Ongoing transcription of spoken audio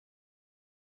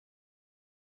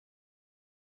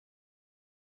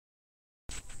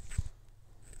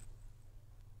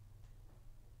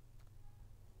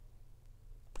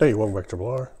Hey, welcome back to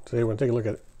R. Today we're going to take a look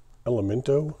at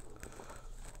Elemento,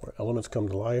 where elements come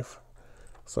to life.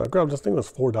 So I grabbed this thing, it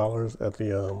was $4 at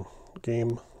the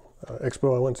game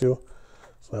expo I went to.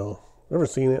 So never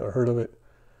seen it or heard of it.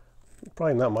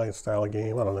 Probably not my style of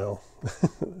game, I don't know.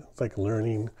 It's like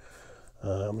learning,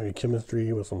 maybe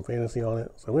chemistry with some fantasy on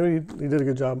it. So maybe they did a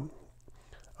good job.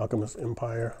 Alchemist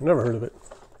Empire, never heard of it.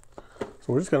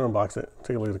 So we're just going to unbox it,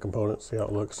 take a look at the components, see how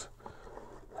it looks.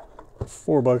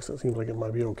 $4, it seems like it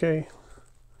might be okay.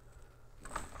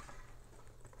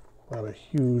 Not a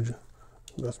huge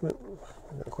investment.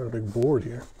 Got quite a big board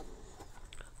here.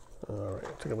 All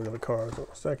right, take a look at the cards in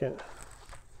a second.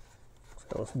 See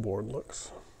how this board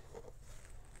looks.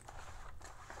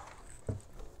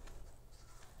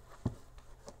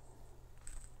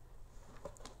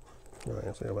 All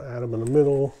right, so you have an atom in the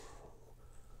middle.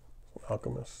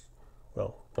 Alchemist,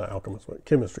 well, not alchemist, but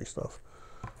chemistry stuff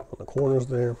on the corners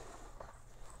there.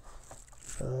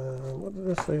 What did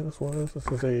this say this was? This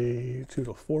is a 2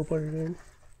 to 4 player game.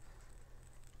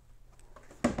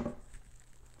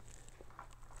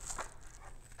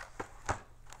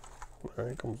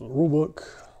 Alright, comes with a rule book.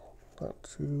 Not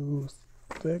too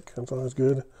thick, that's always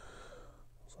good.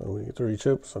 So we get 30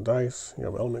 chips, a dice, you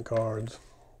have element cards.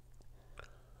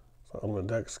 So element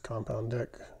decks, compound deck,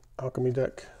 alchemy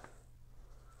deck.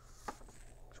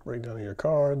 Just break down your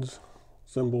cards,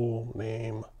 symbol,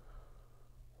 name,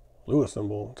 Lewis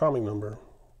symbol, atomic number,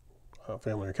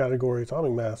 family or category,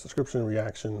 atomic mass, description,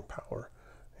 reaction, power,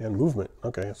 and movement.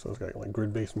 Okay, so it's got like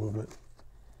grid-based movement.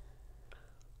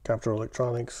 Capture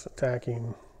electronics,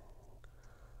 attacking.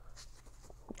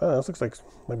 This looks like it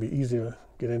might be easy to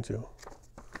get into.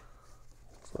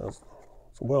 So it's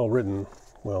well written.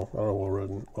 Well, I don't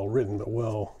know well written, but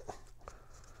well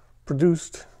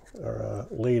produced or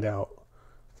laid out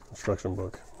instruction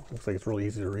book. Looks like it's really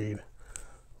easy to read.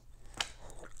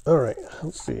 All right,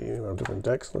 let's see. We have different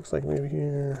decks. Looks like maybe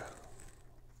here.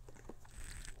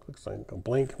 Looks like a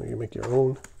blank. Maybe make your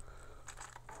own.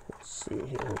 Let's see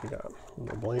here. We got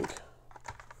a blank.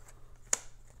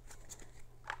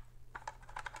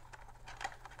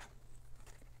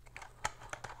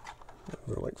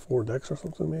 Those are like 4 decks or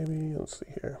something, maybe. Let's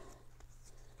see here.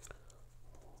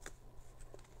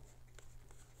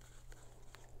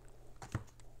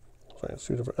 So it's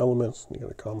 2 different elements. You got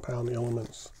to compound the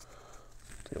elements.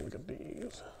 Take a look at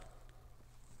these.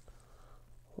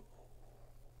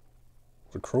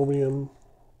 The chromium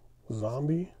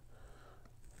zombie,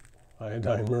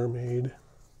 iodine mermaid,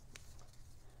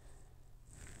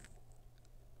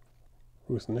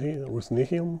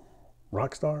 Rusnichium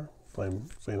rockstar, if I'm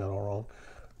saying that all wrong,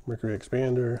 mercury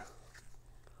expander,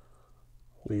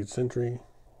 lead sentry.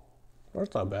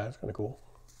 That's not bad, it's kind of cool.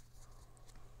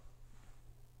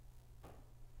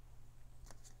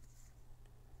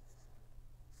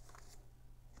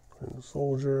 And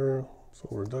soldier,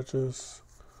 silver duchess,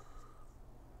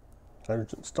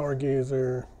 hydrogen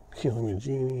stargazer, helium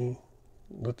genie,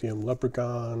 lithium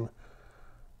leprechaun,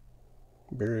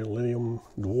 beryllium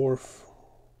dwarf,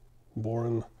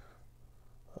 boron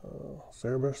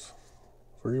cerebrus,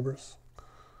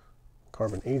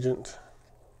 carbon agent,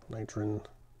 nitrogen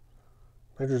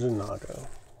naga.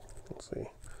 Let's see.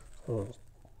 So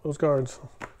those cards.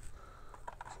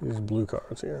 These blue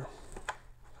cards here.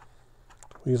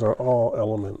 These are all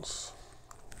elements.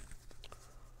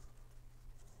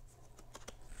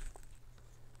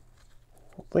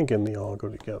 I'm thinking they all go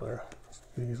together.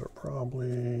 These are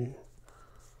probably,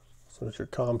 so it's your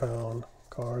compound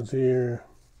cards here.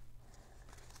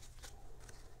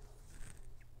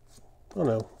 Oh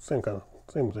no, same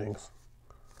things.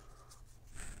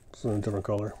 This is in a different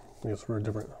color. I guess for a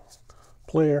different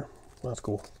player. That's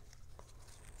cool.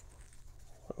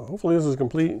 So hopefully this is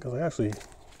complete, because I actually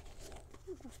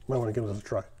might want to give this a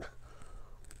try.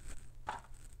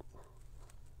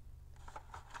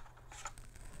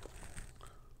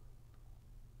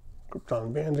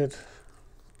 Krypton Bandit.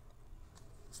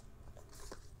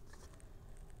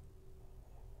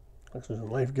 Oxygen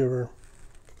Life Giver.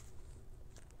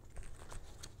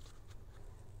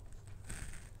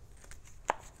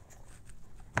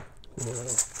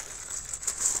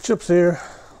 Chips here.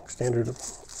 Standard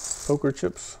poker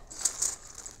chips.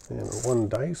 And 1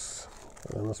 dice.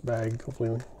 And this bag,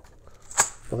 hopefully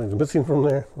nothing's missing from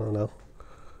there. I don't know.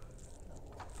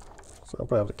 So I'll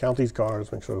probably have to count these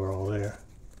cards, make sure they're all there.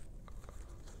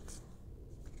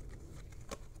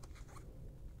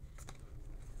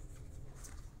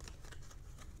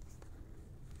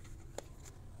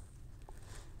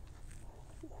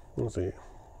 Let's see,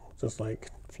 just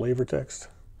like flavor text.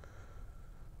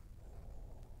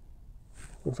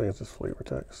 Looks like it's just flavor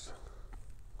text.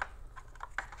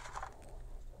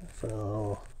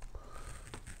 So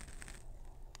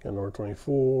Got number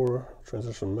 24,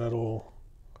 transition metal,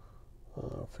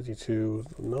 52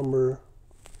 is the number.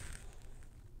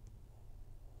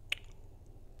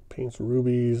 Paints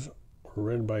rubies,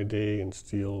 red by day, and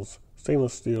stainless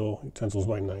steel utensils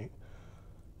by night.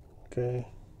 Okay,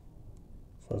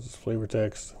 so that's just flavor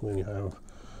text. And then you have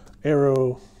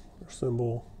arrow or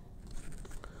symbol.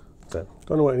 That's it.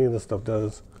 Don't know what any of this stuff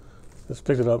does. Just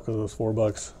picked it up because it was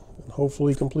 $4 and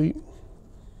hopefully complete.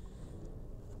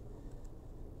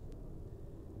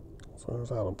 So there's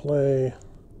how to play.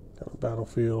 Got a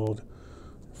battlefield,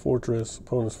 fortress,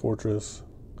 opponent's fortress.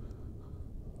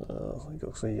 You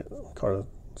can see a card of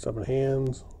 7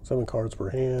 hands, 7 cards per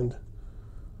hand.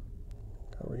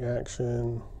 Got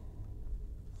reaction,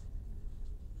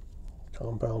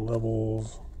 compound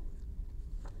levels,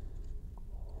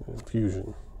 and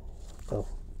fusion. So,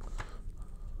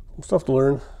 some stuff to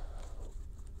learn.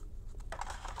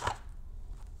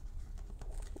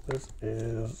 This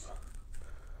is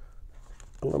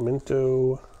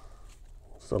Elementeo.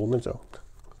 It's Elementeo.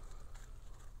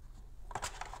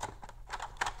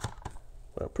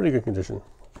 Pretty good condition.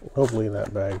 Hopefully in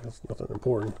that bag is nothing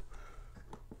important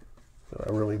that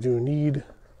I really do need.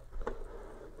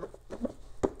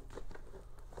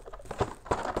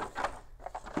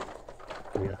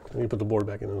 Yeah, I need to put the board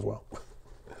back in as well.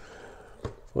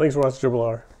 Thanks for watching Triple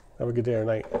R. Have a good day or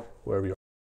night, wherever you are.